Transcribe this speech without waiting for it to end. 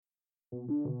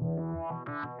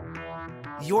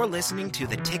You're listening to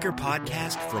the Ticker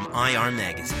Podcast from IR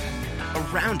Magazine, a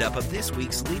roundup of this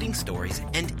week's leading stories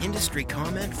and industry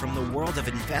comment from the world of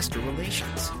investor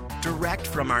relations. Direct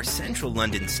from our central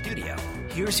London studio,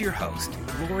 here's your host,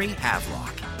 Rory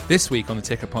Havelock. This week on the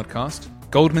Ticker Podcast,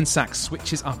 Goldman Sachs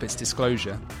switches up its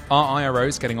disclosure, are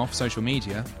IROs getting off social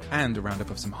media, and a roundup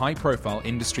of some high-profile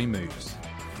industry moves.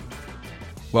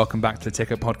 Welcome back to the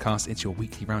Ticker Podcast. It's your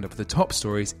weekly roundup of the top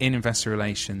stories in investor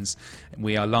relations.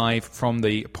 We are live from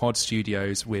the pod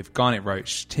studios with Garnet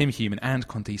Roach, Tim Human, and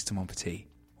Candice de Montpetit.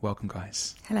 Welcome,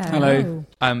 guys. Hello.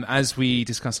 As we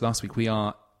discussed last week, we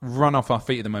are run off our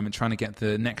feet at the moment trying to get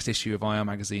the next issue of IR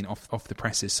Magazine off the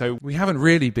presses. So we haven't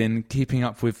really been keeping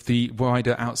up with the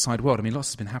wider outside world. I mean, lots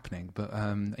has been happening, but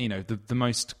the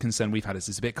most concern we've had is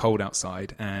it's a bit cold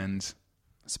outside, and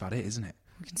that's about it, isn't it?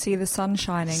 You can see the sun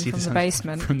shining from the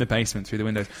basement. From the basement, through the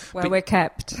windows. Where we're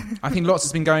kept. I think lots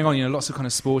has been going on, lots of kind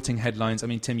of sporting headlines. I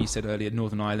mean, Tim, you said earlier,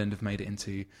 Northern Ireland have made it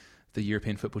into the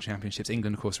European Football Championships.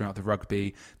 England, of course, are out the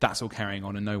rugby. That's all carrying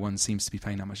on, and no one seems to be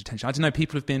paying that much attention. I don't know,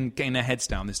 people have been getting their heads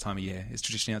down this time of year. It's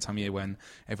traditionally that time of year when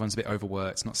everyone's a bit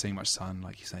overworked, not seeing much sun,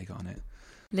 like you say, Garnet.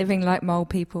 Living like mole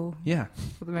people. Yeah.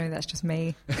 Well, maybe that's just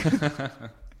me.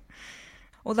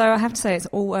 Although I have to say it's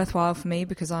all worthwhile for me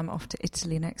because I'm off to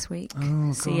Italy next week.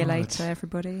 Oh, See you later,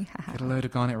 everybody. Get a load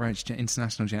of Garnet Roach,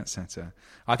 international jet setter.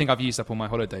 I think I've used up all my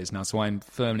holidays now, so I'm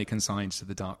firmly consigned to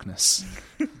the darkness.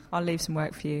 I'll leave some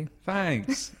work for you.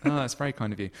 Thanks. Oh, that's very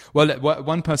kind of you. Well,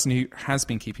 one person who has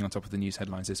been keeping on top of the news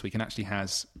headlines this week and actually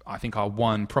has, I think, our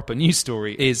one proper news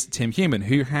story is Tim Human,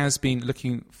 who has been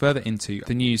looking further into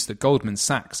the news that Goldman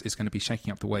Sachs is going to be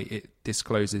shaking up the way it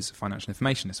discloses financial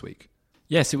information this week.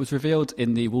 Yes, it was revealed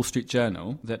in the Wall Street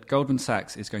Journal that Goldman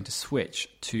Sachs is going to switch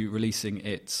to releasing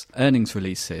its earnings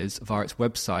releases via its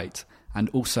website and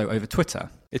also over Twitter.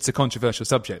 It's a controversial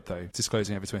subject, though,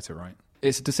 disclosing over Twitter, right?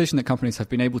 It's a decision that companies have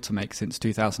been able to make since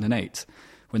 2008,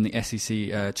 when the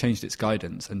SEC changed its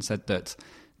guidance and said that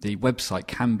the website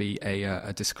can be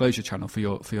a disclosure channel for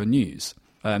your news.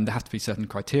 There have to be certain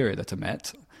criteria that are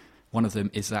met. One of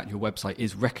them is that your website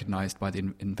is recognised by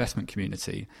the investment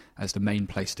community as the main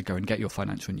place to go and get your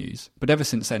financial news. But ever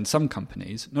since then, some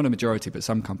companies, not a majority, but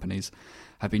some companies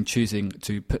have been choosing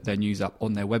to put their news up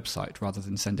on their website rather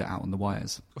than send it out on the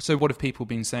wires. So what have people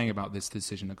been saying about this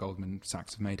decision that Goldman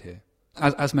Sachs have made here?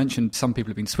 As mentioned, some people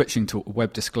have been switching to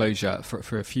web disclosure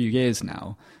for a few years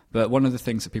now. But one of the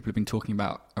things that people have been talking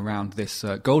about around this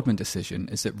Goldman decision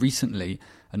is that recently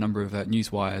a number of news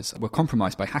wires were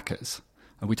compromised by hackers.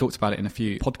 And we talked about it in a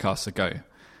few podcasts ago.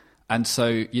 And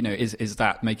so, is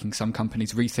that making some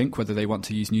companies rethink whether they want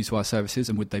to use newswire services,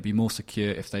 and would they be more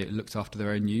secure if they looked after their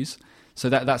own news? So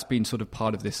that's been sort of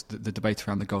part of the debate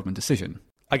around the Goldman decision.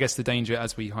 I guess the danger,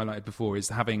 as we highlighted before, is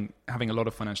having a lot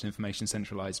of financial information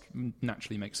centralised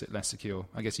naturally makes it less secure.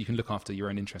 I guess you can look after your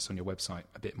own interests on your website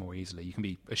a bit more easily. You can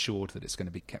be assured that it's going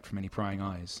to be kept from any prying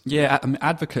eyes. Yeah,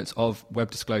 advocates of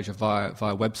web disclosure via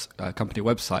company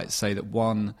websites say that,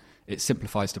 one, it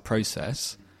simplifies the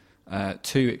process,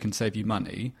 two, it can save you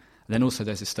money. And then also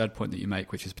there's this third point that you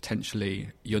make, which is potentially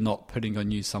you're not putting your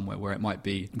news somewhere where it might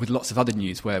be with lots of other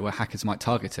news where hackers might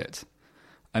target it.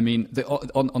 I mean,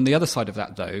 on the other side of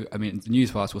that, though, I mean, the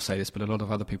newswires will say this, but a lot of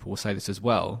other people will say this as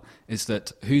well, is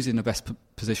that who's in the best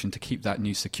position to keep that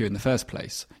news secure in the first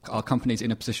place? Are companies in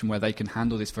a position where they can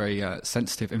handle this very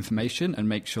sensitive information and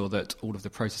make sure that all of the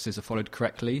processes are followed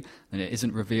correctly and it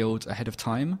isn't revealed ahead of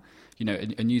time? A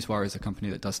newswire is a company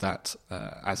that does that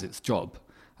as its job.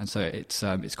 And so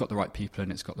it's got the right people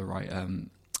and it's got the right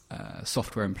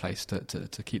software in place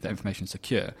to keep that information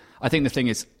secure. I think the thing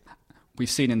is, we've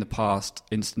seen in the past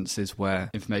instances where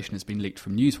information has been leaked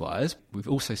from newswires. We've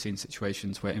also seen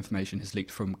situations where information has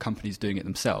leaked from companies doing it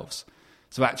themselves.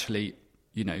 So actually,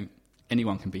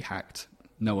 anyone can be hacked.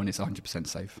 No one is 100%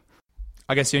 safe.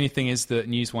 I guess the only thing is that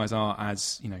newswires are,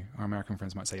 as our American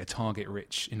friends might say, a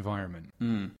target-rich environment.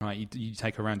 Right? You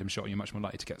take a random shot, you're much more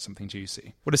likely to get something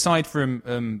juicy. But aside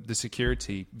from the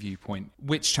security viewpoint,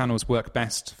 which channels work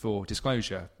best for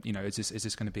disclosure? Is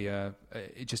this going to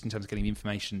be just in terms of getting the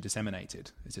information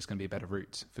disseminated? Is this going to be a better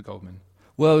route for Goldman?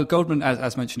 Well, Goldman,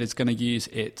 as mentioned, is going to use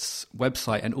its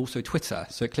website and also Twitter.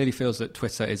 So it clearly feels that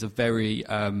Twitter is a very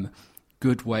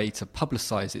good way to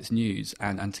publicise its news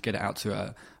and to get it out to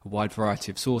a wide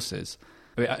variety of sources.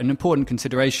 An important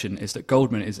consideration is that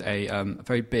Goldman is a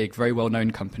very big, very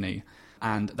well-known company,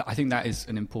 and I think that is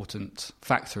an important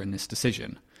factor in this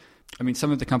decision. I mean,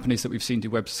 some of the companies that we've seen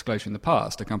do web disclosure in the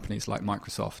past are companies like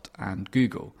Microsoft and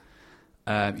Google.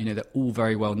 They're all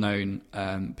very well-known.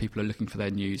 People are looking for their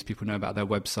news. People know about their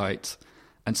website.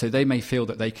 And so they may feel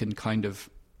that they can kind of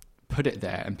put it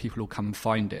there and people will come and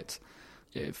find it.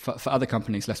 For other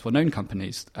companies, less well-known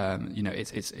companies,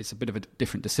 it's a bit of a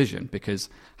different decision, because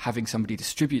having somebody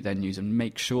distribute their news and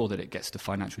make sure that it gets to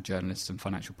financial journalists and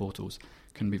financial portals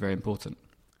can be very important.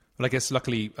 Well, I guess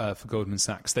luckily for Goldman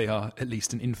Sachs, they are at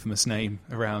least an infamous name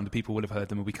around. People will have heard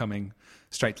them, will be coming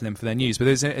straight to them for their news. But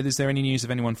is there any news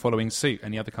of anyone following suit?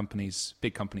 Any other companies,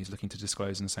 big companies, looking to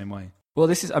disclose in the same way? Well,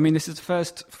 this is the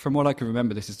first, from what I can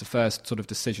remember, this is the first sort of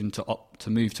decision to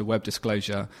move to web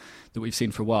disclosure that we've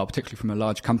seen for a while, particularly from a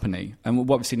large company. And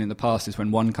what we've seen in the past is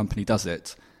when one company does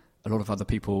it, a lot of other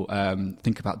people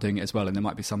think about doing it as well, and there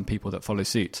might be some people that follow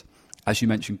suit. As you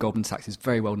mentioned, Goldman Sachs is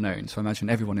very well known, so I imagine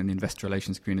everyone in the investor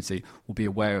relations community will be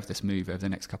aware of this move over the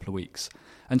next couple of weeks.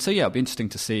 And so, yeah, it'll be interesting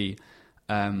to see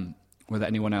whether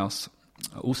anyone else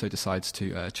also decides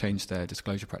to change their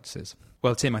disclosure practices.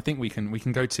 Well, Tim, I think we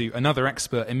can go to another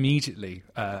expert immediately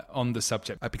on the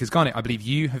subject, because Garnet, I believe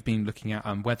you have been looking at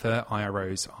whether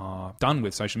IROs are done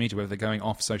with social media, whether they're going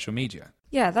off social media.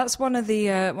 Yeah, that's one of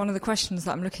the questions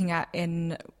that I'm looking at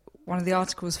in one of the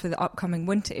articles for the upcoming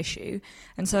winter issue.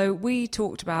 And so we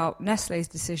talked about Nestlé's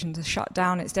decision to shut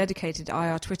down its dedicated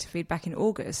IR Twitter feed back in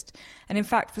August. And in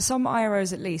fact, for some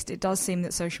IROs at least, it does seem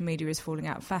that social media is falling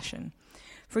out of fashion.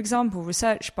 For example,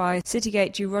 research by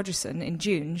Citygate Drew Rogerson in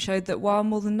June showed that while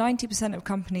more than 90% of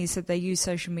companies said they use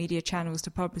social media channels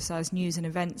to publicise news and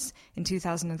events in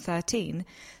 2013,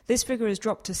 this figure has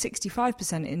dropped to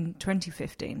 65% in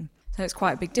 2015. So it's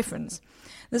quite a big difference.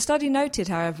 The study noted,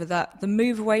 however, that the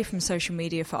move away from social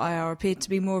media for IR appeared to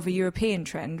be more of a European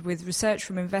trend, with research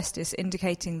from Investis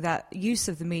indicating that use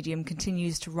of the medium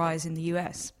continues to rise in the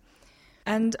US.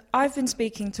 And I've been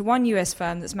speaking to one US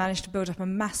firm that's managed to build up a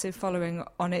massive following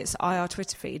on its IR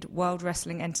Twitter feed, World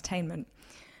Wrestling Entertainment,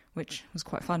 which was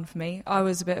quite fun for me. I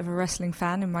was a bit of a wrestling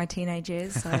fan in my teenage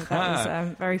years, so that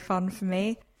was very fun for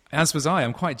me. As was I.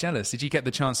 I'm quite jealous. Did you get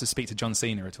the chance to speak to John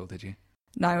Cena at all, did you?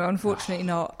 No, unfortunately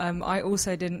not. I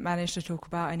also didn't manage to talk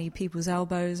about any people's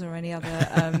elbows or any other...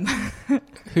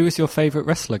 Who was your favourite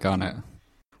wrestler, Garnet?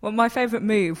 Well, my favourite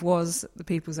move was the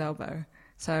people's elbow.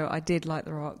 So I did like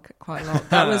The Rock quite a lot.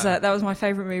 That was my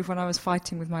favourite move when I was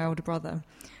fighting with my older brother.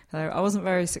 So I wasn't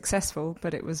very successful,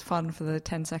 but it was fun for the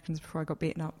 10 seconds before I got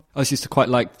beaten up. I used to quite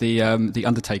like the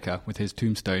Undertaker with his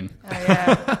tombstone. Oh,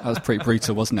 yeah. That was pretty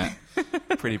brutal, wasn't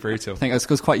it? Pretty brutal. I think I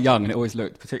was quite young and it always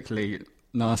looked particularly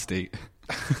nasty,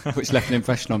 which left an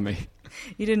impression on me.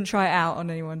 You didn't try it out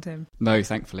on anyone, Tim? No,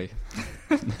 thankfully.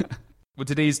 Well,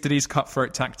 do these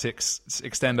cutthroat tactics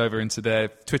extend over into their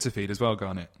Twitter feed as well,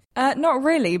 Garnet? Not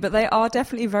really, but they are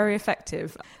definitely very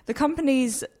effective. The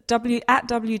company's at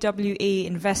WWE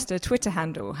Investor Twitter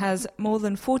handle has more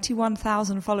than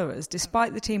 41,000 followers,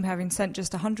 despite the team having sent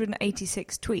just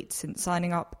 186 tweets since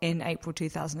signing up in April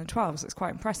 2012, so it's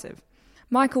quite impressive.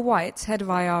 Michael White, head of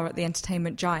IR at the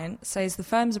entertainment giant, says the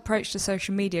firm's approach to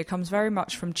social media comes very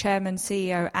much from chairman,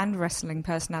 CEO and wrestling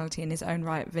personality in his own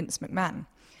right, Vince McMahon.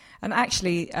 And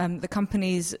actually, the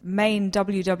company's main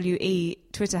WWE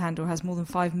Twitter handle has more than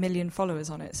 5 million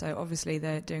followers on it, so obviously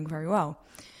they're doing very well.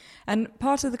 And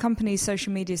part of the company's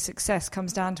social media success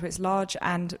comes down to its large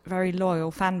and very loyal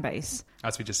fan base.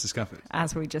 As we just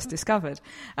discovered.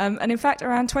 And in fact,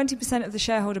 around 20% of the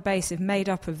shareholder base is made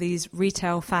up of these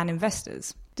retail fan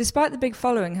investors. Despite the big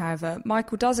following, however,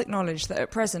 Michael does acknowledge that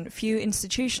at present few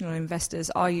institutional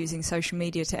investors are using social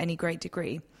media to any great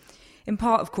degree. In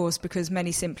part, of course, because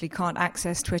many simply can't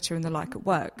access Twitter and the like at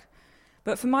work.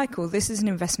 But for Michael, this is an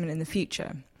investment in the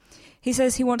future. He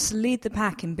says he wants to lead the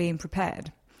pack in being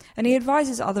prepared. And he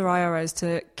advises other IROs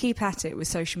to keep at it with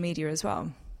social media as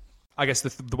well. I guess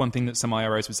the one thing that some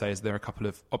IROs would say is there are a couple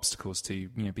of obstacles to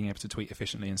being able to tweet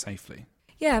efficiently and safely.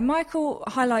 Yeah, Michael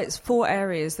highlights 4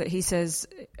 areas that he says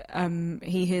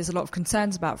he hears a lot of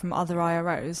concerns about from other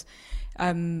IROs.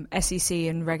 SEC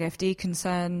and Reg FD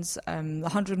concerns, the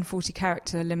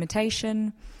 140-character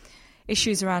limitation,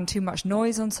 issues around too much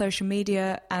noise on social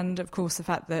media, and, of course, the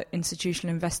fact that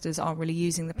institutional investors aren't really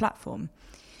using the platform.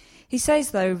 He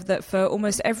says, though, that for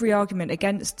almost every argument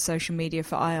against social media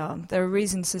for IR, there are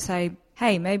reasons to say,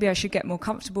 hey, maybe I should get more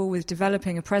comfortable with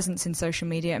developing a presence in social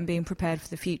media and being prepared for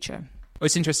the future. Well,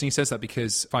 it's interesting he says that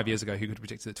because 5 years ago, who could have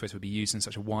predicted that Twitter would be used in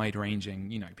such a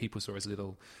wide-ranging, people saw it as a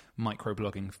little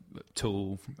micro-blogging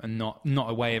tool and not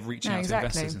a way of reaching out to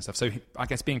investors and stuff. So I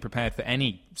guess being prepared for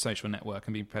any social network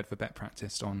and being prepared for bet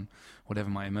practice on whatever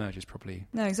might emerge is probably...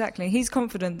 No, exactly. He's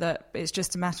confident that it's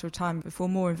just a matter of time before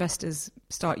more investors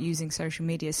start using social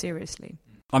media seriously.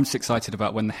 I'm just excited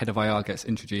about when the head of IR gets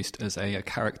introduced as a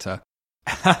character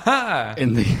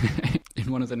in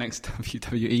one of the next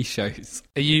WWE shows.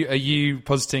 Are you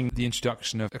positing the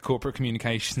introduction of a corporate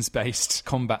communications based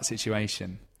combat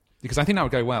situation? Because I think that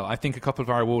would go well. I think a couple of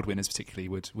our award winners particularly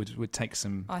would take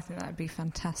some... I think that would be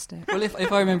fantastic. Well,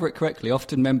 if I remember it correctly,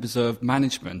 often members of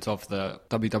management of the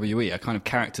WWE are kind of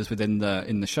characters within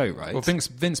the show, right? Well, Vince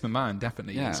McMahon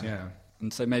definitely is, yeah.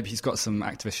 And so maybe he's got some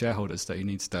activist shareholders that he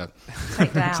needs to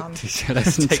take down.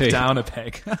 Take down a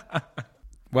peg.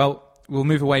 Well, we'll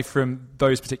move away from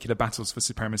those particular battles for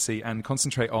supremacy and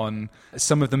concentrate on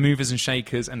some of the movers and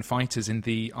shakers and fighters in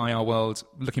the IR world,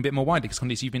 looking a bit more widely. Because,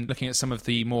 Candice, you've been looking at some of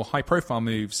the more high-profile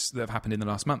moves that have happened in the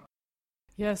last month.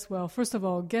 Yes, well, first of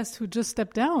all, guess who just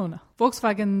stepped down?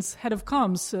 Volkswagen's head of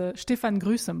comms, Stefan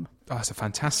Gruesem. Oh, it's a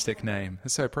fantastic name.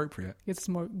 It's so appropriate. It's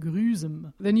more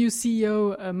Gruesem. The new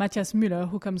CEO, Matthias Müller,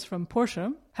 who comes from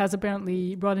Porsche, has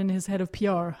apparently brought in his head of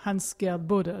PR, Hans-Gerd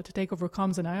Bode, to take over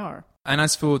comms and IR. And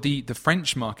as for the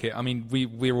French market, I mean,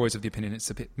 we're always of the opinion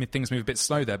things move a bit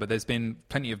slow there, but there's been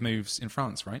plenty of moves in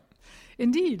France, right?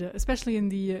 Indeed, especially in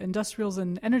the industrials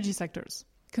and energy sectors.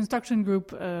 Construction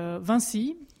group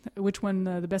Vinci, which won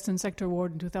the Best in Sector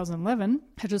award in 2011,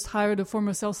 had just hired a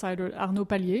former sell-sider Arnaud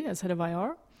Pallier as head of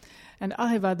IR. And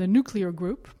Areva, the nuclear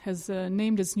group, has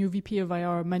named its new VP of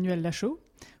IR Manuel Lachaud,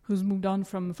 who's moved on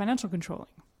from financial controlling.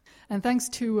 And thanks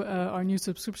to our new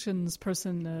subscriptions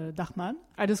person, Dachman,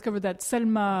 I discovered that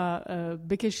Selma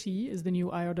Bekeshi is the new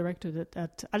IR director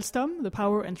at Alstom, the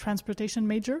power and transportation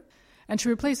major. And she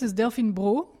replaces Delphine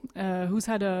Brault, who's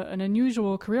had an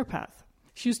unusual career path.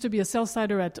 She used to be a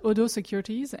sell-sider at Odo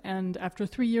Securities, and after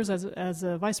 3 years as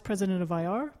a vice president of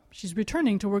IR, she's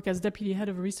returning to work as deputy head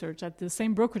of research at the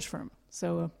same brokerage firm.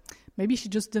 So maybe she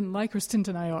just didn't like her stint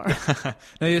in IR.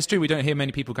 No, it's true. We don't hear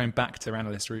many people going back to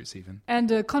analyst routes even.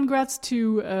 And congrats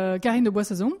to Karine de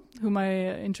Boissezon, whom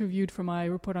I interviewed for my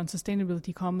report on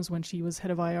sustainability comms when she was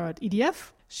head of IR at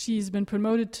EDF. She's been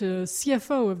promoted to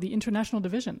CFO of the international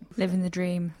division. Living the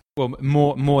dream. Well,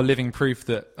 more living proof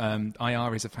that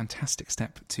IR is a fantastic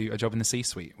step to a job in the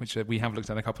C-suite, which we have looked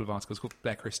at a couple of articles called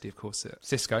Blair Christie, of course, at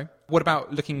Cisco. What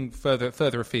about looking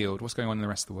further afield? What's going on in the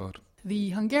rest of the world? The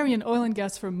Hungarian oil and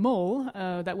gas firm MOL,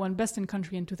 that won Best in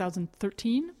Country in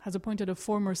 2013, has appointed a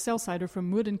former sell-sider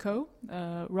from Wood & Co.,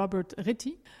 Robert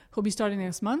Ritti, who'll be starting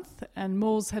next month. And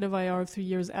MOL's head of IR of 3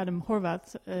 years, Adam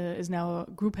Horvath, is now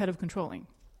group head of controlling.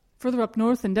 Further up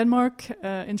north in Denmark,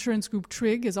 insurance group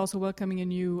Tryg is also welcoming a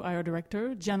new IR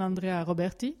director, Gianandrea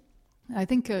Roberti. I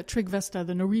think Tryg Vesta,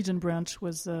 the Norwegian branch,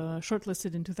 was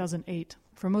shortlisted in 2008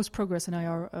 for most progress in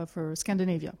IR for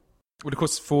Scandinavia. Well, of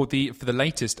course, for the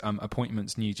latest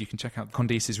appointments news, you can check out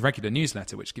Candice's regular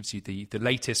newsletter, which gives you the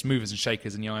latest movers and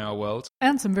shakers in the IR world.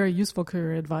 And some very useful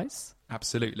career advice.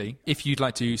 Absolutely. If you'd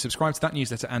like to subscribe to that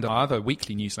newsletter and our other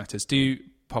weekly newsletters, do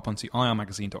pop onto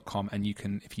irmagazine.com, and you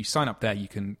can, if you sign up there, you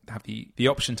can have the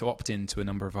option to opt in to a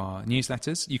number of our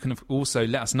newsletters. You can also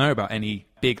let us know about any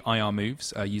big IR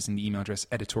moves using the email address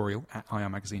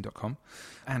editorial@irmagazine.com,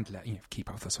 and keep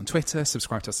up with us on Twitter,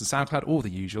 subscribe to us on SoundCloud, all the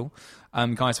usual.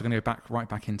 Guys, we're going to go right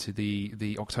back into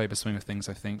the October swing of things,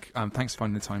 I think. Thanks for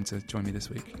finding the time to join me this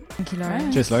week. Thank you, Laurie.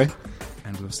 Cheers, Laurie.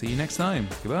 And we'll see you next time.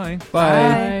 Goodbye.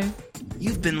 Bye. Bye.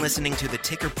 You've been listening to the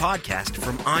Ticker podcast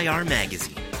from IR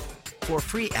Magazine. For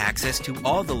free access to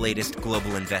all the latest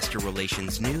global investor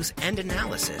relations news and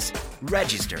analysis,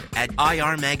 register at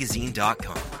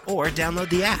irmagazine.com or download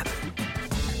the app.